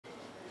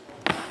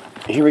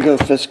Here we go,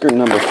 Fisker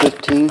number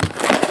 15.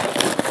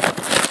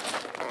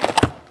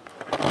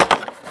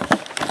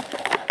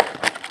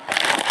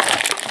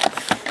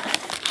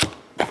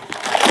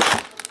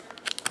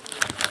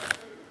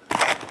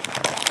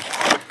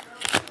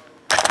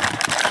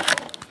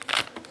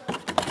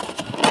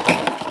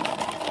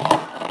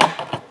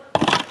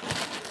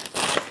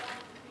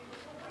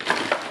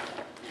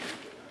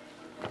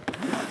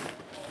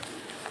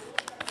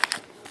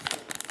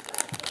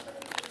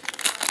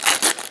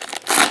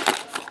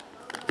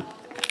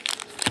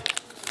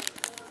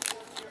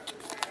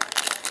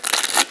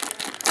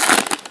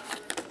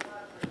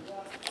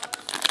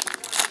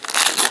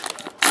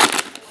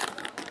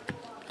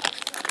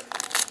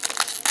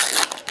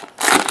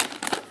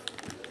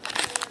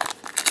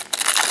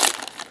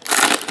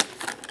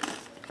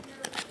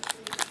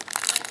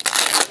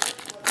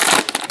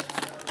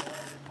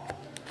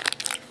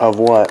 Of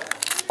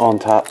what? On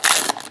top,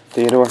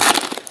 Theodore?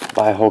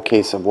 Buy a whole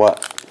case of what?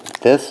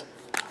 This?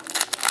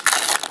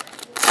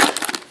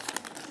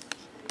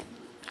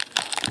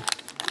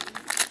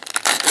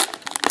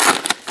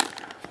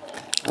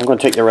 I'm going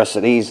to take the rest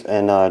of these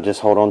and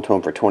just hold on to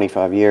them for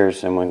 25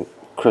 years. And when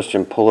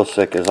Christian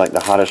Pulisic is like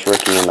the hottest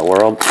rookie in the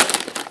world,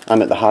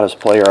 I'm at the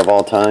hottest player of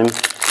all time,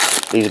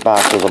 these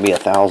boxes will be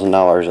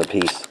 $1,000 a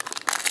piece.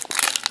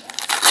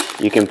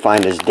 You can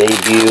find his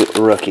debut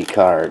rookie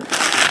card.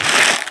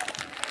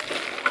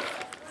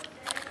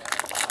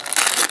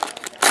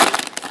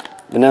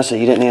 Vanessa,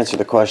 you didn't answer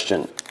the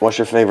question. What's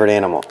your favorite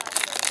animal?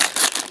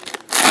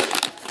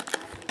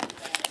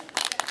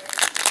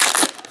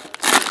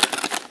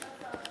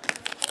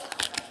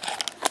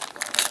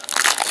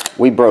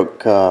 We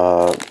broke,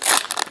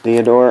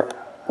 Theodore,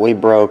 we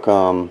broke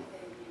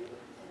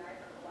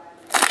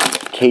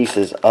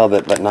cases of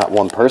it, but not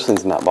one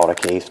person's not bought a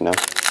case, no.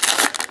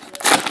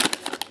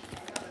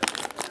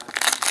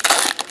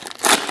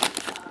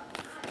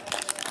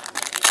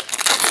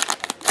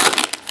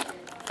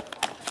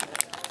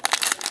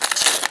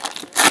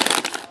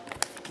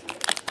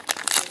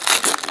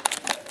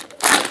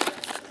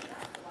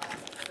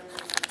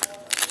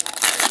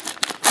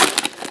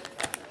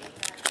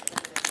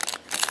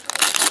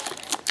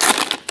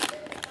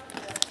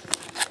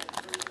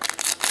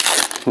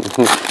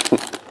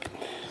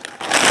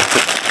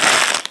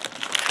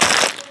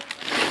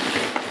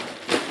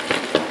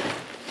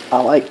 I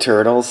like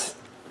turtles.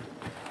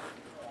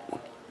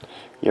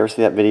 You ever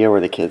see that video where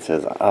the kid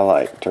says, I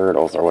like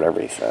turtles, or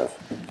whatever he says?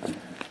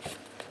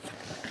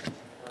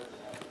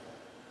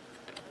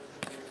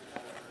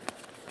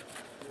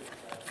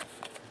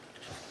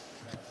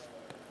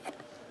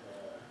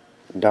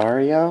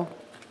 Dario?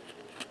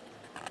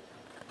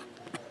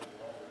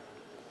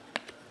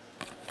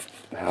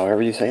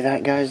 However you say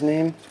that guy's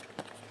name.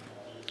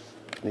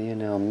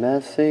 Lionel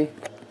Messi.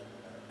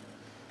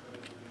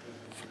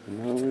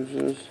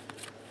 Moses.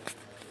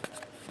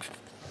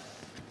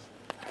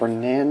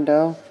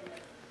 Fernando.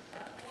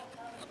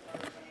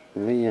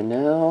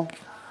 Lionel.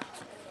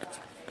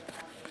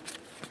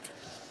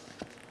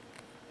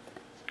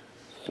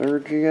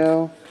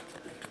 Sergio.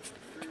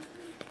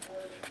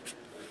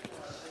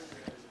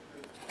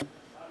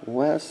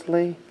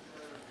 Wesley.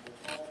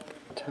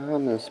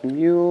 Thomas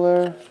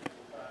Mueller.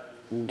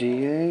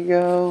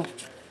 Diego.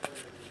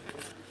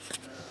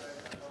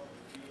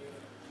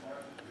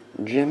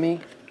 Jimmy.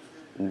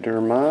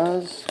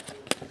 Dermaz.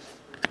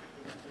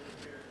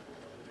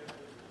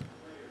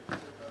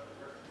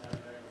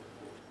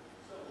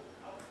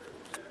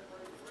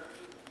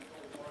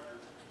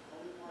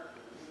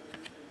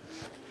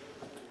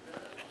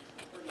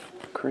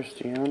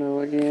 Cristiano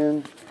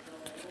again.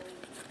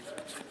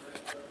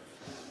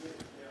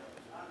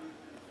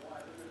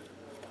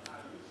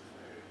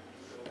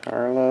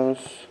 Carlos.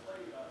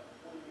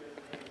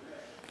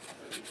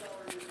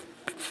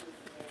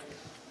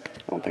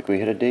 I don't think we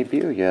hit a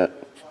debut yet.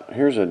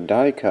 Here's a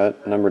die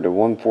cut, numbered to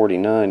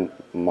 149.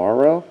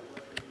 Morrow.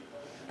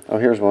 Oh,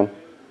 here's one.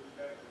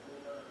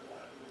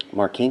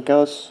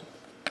 Marquinhos,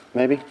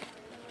 maybe.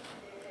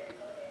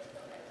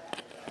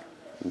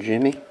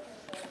 Jimmy.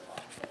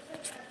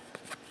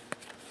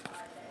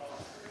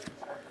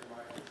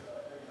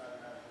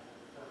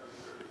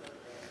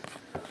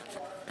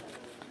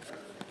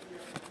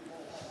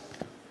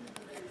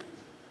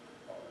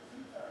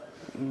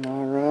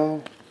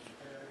 Morrow.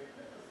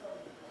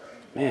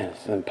 Man,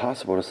 it's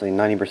impossible to say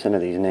 90%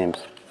 of these names.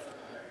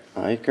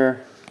 Iker.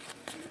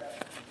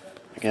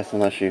 I guess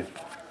unless you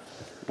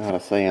know how to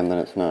say them, then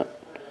it's not.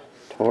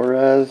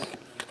 Torres.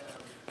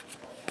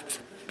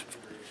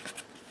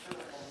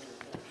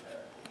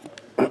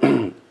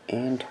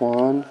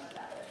 Antoine.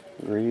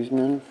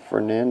 Griezmann.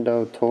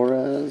 Fernando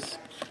Torres.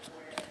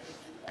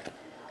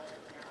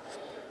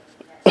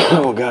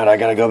 Oh God, I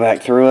gotta go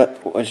back through it.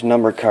 Which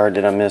number card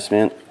did I miss,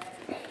 man?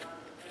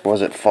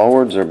 Was it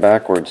forwards or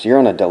backwards? You're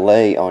on a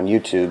delay on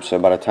YouTube, so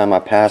by the time I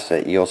pass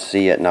it, you'll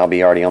see it and I'll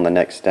be already on the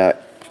next stack.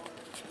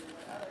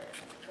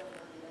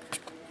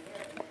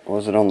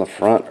 Was it on the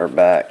front or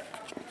back?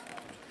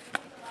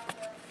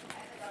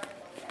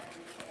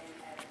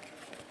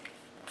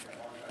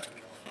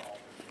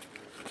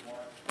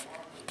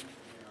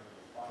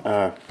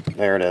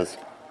 There it is.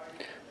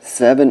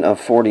 7 of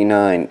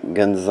 49,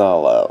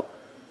 Gonzalo.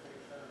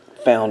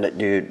 Found it,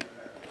 dude.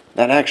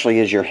 That actually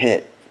is your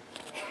hit.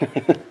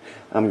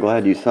 I'm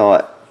glad you saw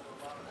it.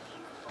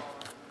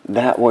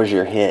 That was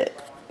your hit.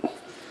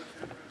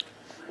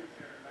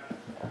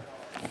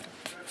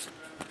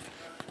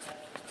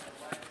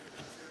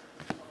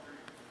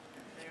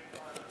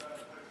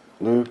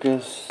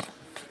 Lucas.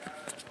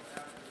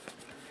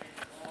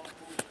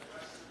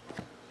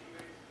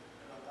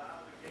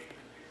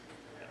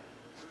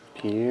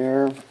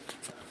 Pierre.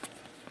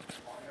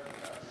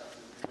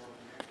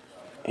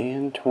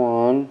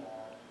 Antoine.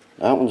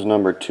 That one's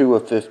number 2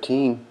 of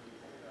 15.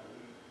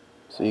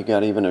 So you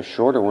got even a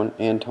shorter one.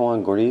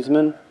 Antoine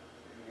Griezmann.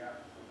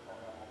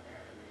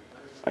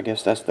 I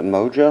guess that's the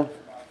Mojo.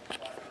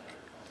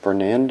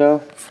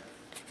 Fernando.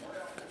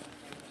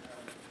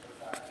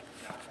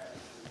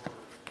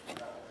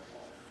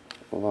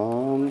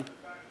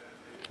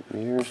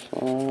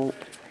 Miroslav.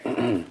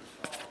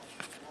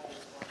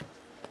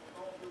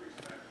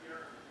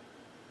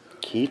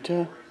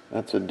 Kita?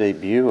 That's a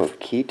debut of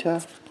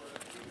Kita?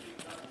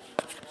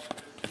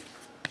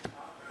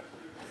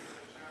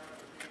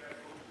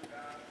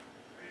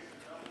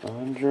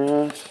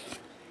 Donruss.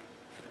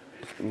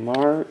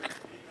 Mark.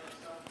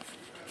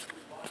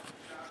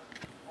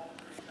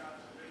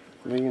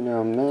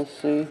 Lionel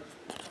Messi.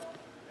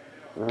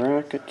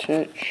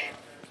 Rakitic.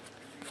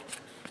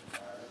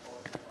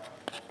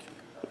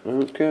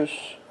 Lucas.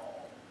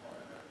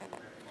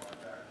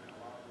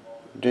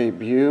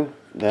 Debut.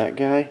 That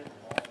guy.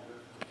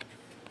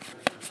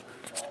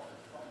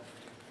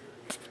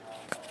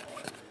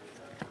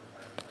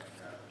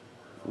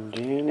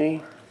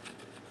 Danny.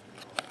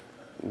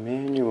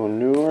 Emmanuel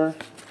Neuer.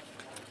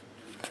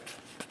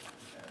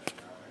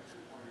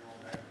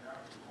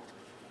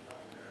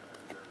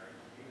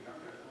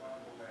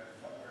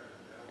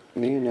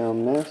 Lionel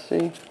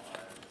Messi.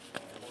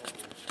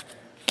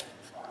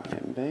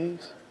 And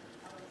base.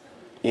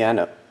 Yeah, I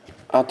know.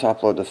 I'll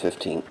top load the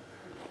 15.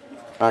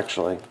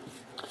 Actually,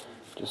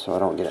 just so I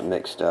don't get it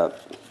mixed up.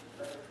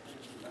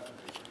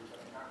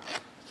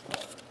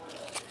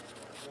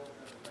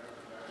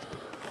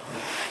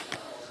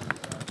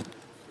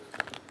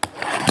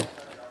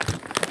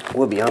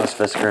 We'll be honest,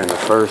 Fisker, in the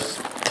first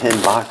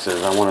 10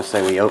 boxes, I want to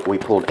say we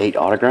pulled 8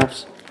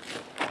 autographs.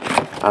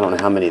 I don't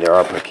know how many there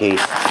are per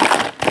case.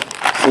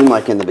 Seemed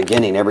like in the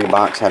beginning every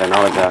box had an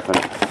autograph in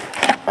it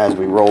as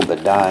we rolled the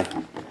die.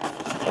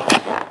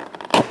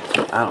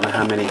 I don't know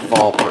how many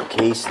fall per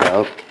case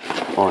though,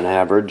 on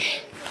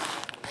average.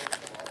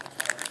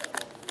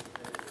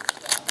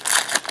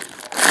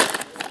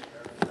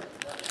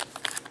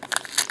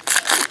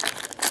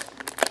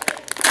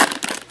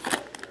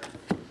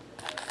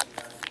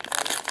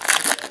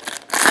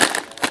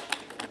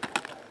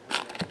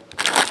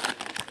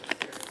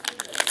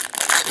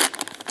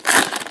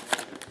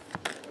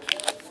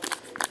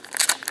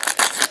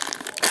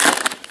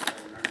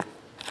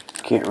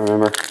 Can't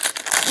remember.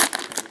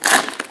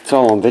 It's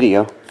all on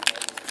video.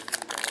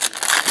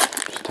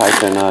 Just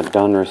type in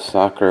Donruss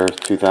Soccer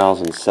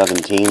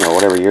 2017 or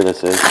whatever year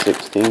this is,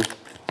 16.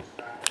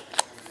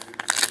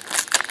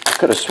 I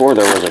could have swore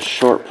there was a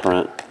short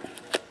print.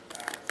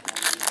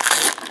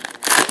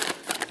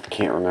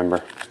 Can't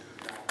remember.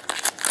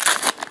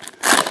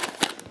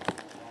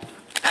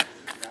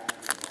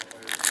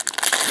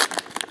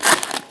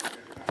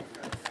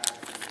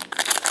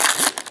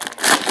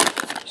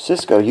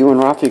 Cisco, you and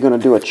Rafi going to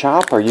do a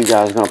chop, or are you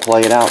guys going to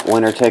play it out,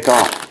 winner take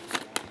all?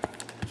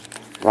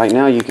 Right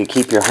now you could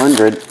keep your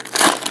 100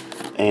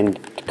 and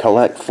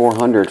collect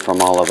 400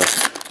 from all of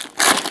us.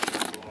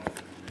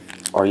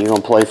 Or are you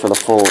going to play for the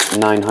full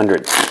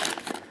 900?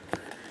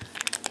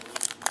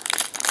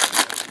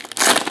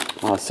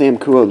 Sam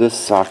Kuo, this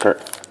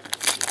soccer.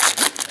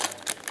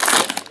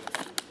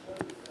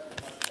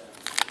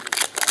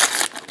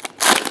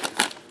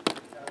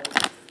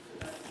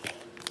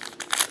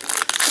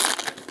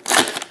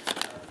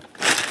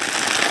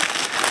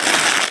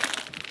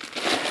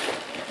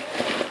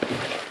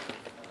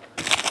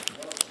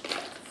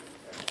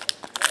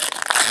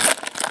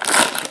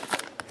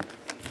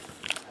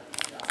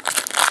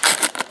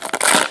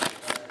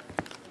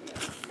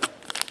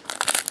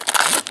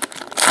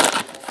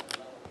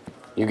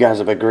 You guys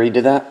have agreed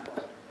to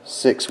that?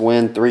 6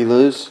 win, 3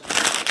 lose?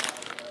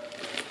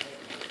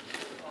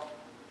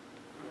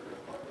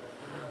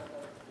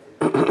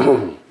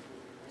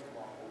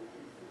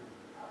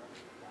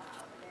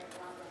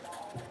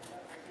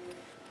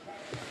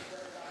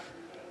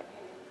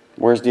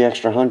 Where's the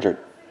extra 100?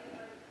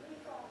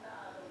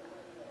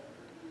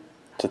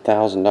 It's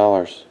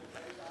 $1,000.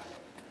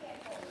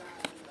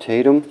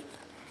 Tatum.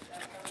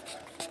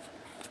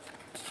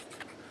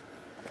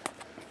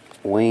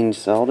 Wayne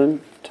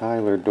Selden.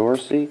 Tyler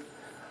Dorsey,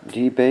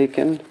 D.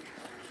 Bacon,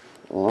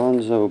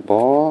 Alonzo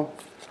Ball,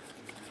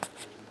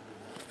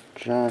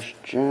 Josh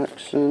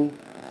Jackson,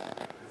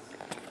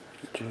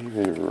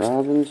 David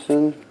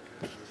Robinson,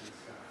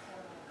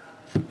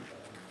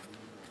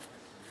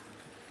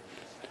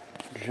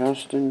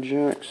 Justin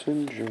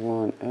Jackson,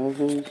 Jawan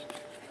Evans,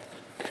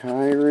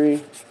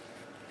 Kyrie,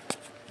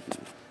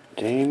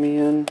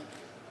 Damian,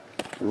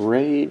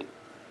 Raid,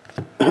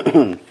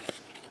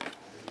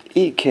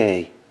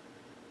 EK,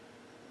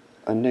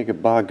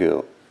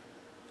 Anigabagu,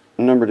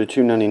 number to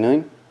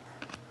 299.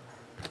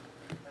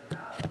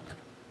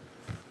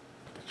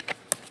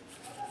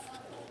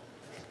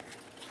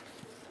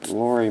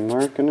 Laurie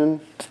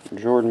Markkinen,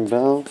 Jordan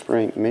Bell,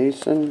 Frank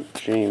Mason,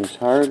 James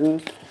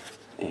Harden,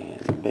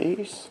 and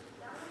base.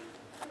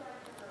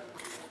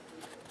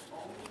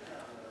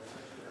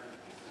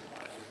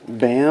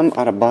 Bam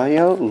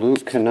Adebayo,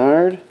 Luke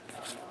Kennard,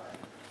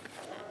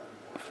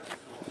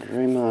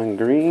 Draymond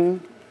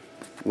Green,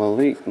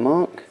 Malik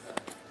Monk,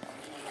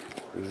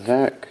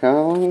 Zach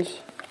Collins.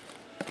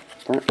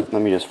 Let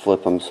me just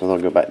flip them so they'll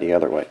go back the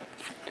other way.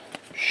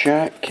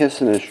 Shaq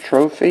kissing his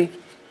trophy.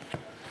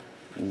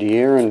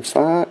 De'Aaron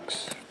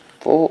Fox,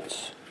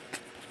 Fultz,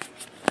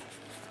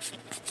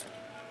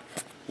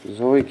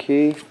 Zoe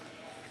Key,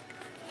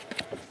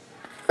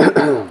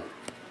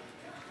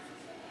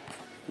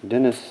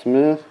 Dennis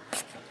Smith,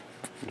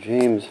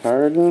 James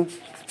Harden,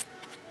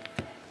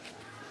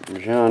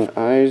 John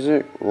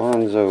Isaac,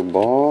 Lonzo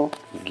Ball,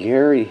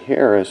 Gary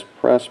Harris,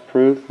 Press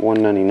Proof,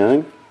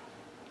 199.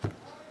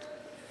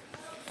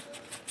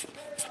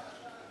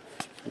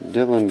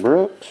 Dylan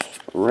Brooks,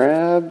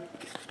 Rab,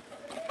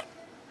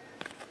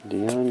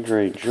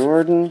 DeAndre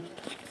Jordan,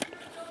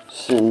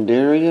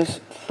 Sindarius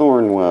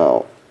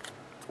Thornwell,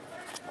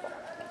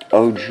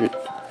 OG.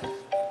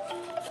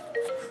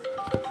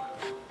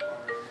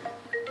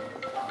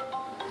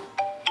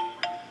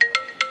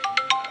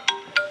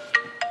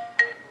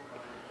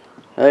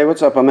 Hey,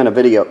 what's up? I'm in a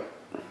video.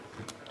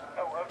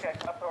 Oh, okay.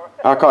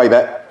 I'll call you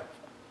back.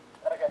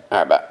 Okay.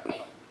 All right, bye.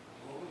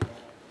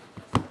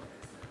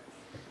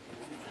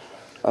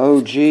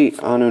 OG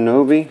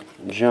Anunoby,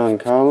 John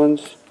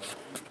Collins,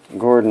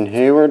 Gordon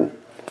Hayward,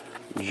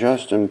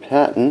 Justin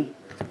Patton.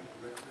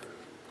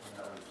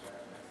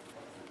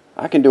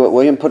 I can do it,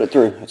 William. Put it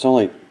through. It's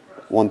only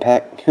one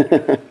pack.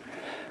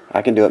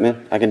 I can do it,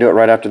 man. I can do it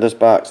right after this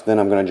box. Then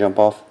I'm going to jump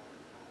off.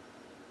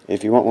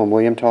 If you want one,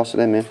 William, toss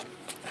it in, man.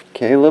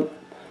 Caleb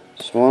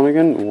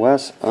Swanigan,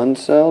 Wes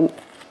Unseld,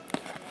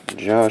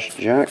 Josh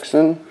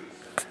Jackson,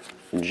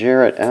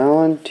 Jarrett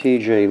Allen,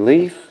 TJ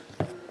Leaf,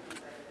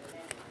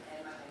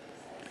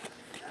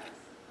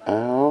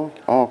 Al,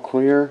 all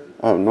clear.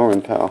 Oh,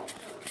 Norman Powell.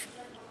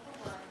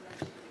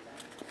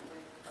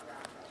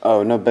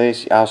 Oh, no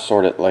base. I'll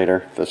sort it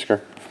later,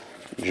 Fisker.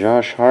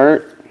 Josh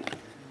Hart,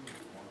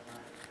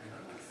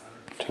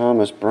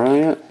 Thomas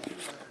Bryant,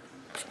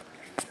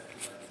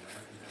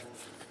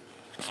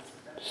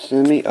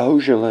 Simi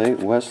Ojale,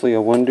 Wesley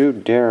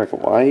Awundu, Derek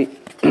White.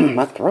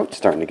 My throat's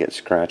starting to get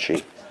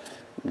scratchy.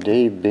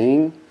 Dave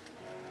Bing.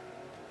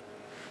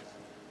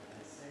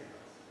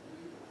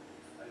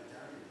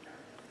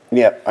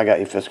 Yep, I got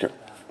you, Fisker.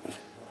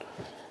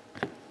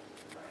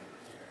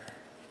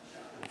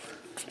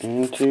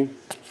 Ante,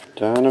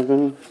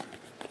 Donovan,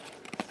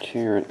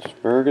 Terrence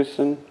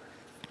Ferguson,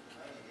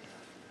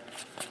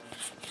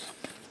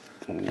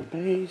 and the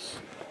base.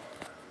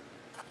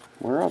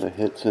 Where are the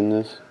hits in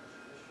this?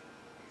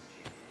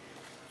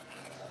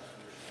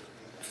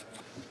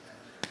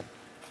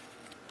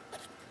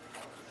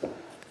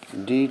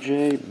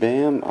 DJ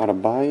Bam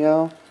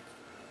Adebayo,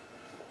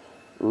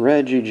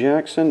 Reggie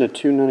Jackson to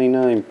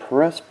 299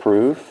 Press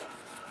Proof,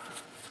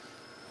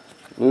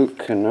 Luke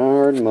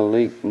Kennard,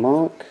 Malik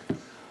Monk,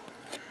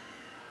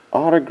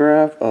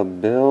 autograph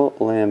of Bill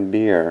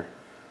Laimbeer.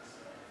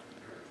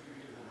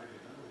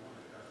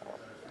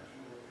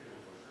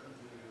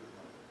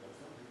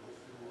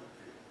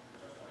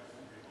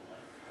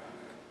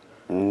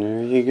 And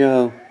there you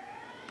go.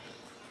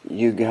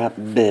 You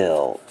got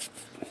Bill.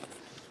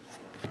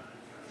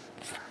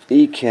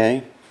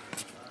 EK.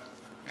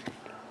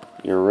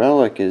 Your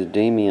relic is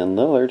Damian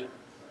Lillard.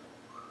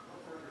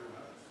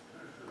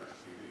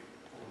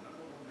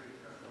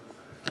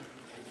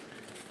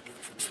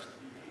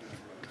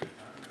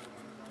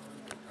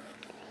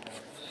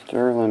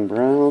 Sterling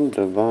Brown,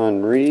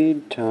 Devon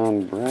Reed,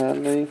 Tom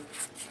Bradley,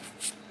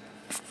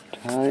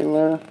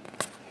 Tyler,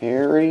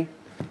 Harry,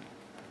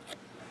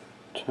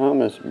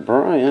 Thomas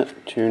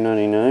Bryant,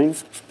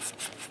 $2.99.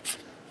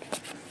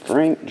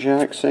 Frank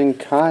Jackson,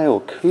 Kyle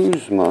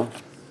Kuzma,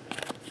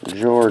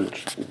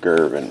 George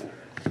Gervin.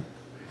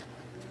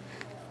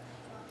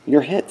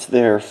 Your hits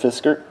there,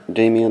 Fisker.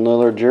 Damian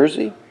Lillard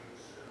jersey,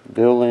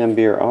 Bill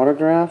Laimbeer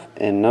autograph,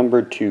 and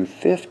number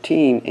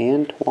 215,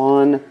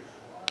 Antoine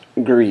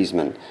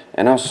Griezmann.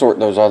 And I'll sort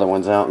those other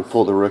ones out and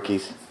pull the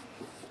rookies.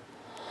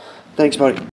 Thanks, buddy.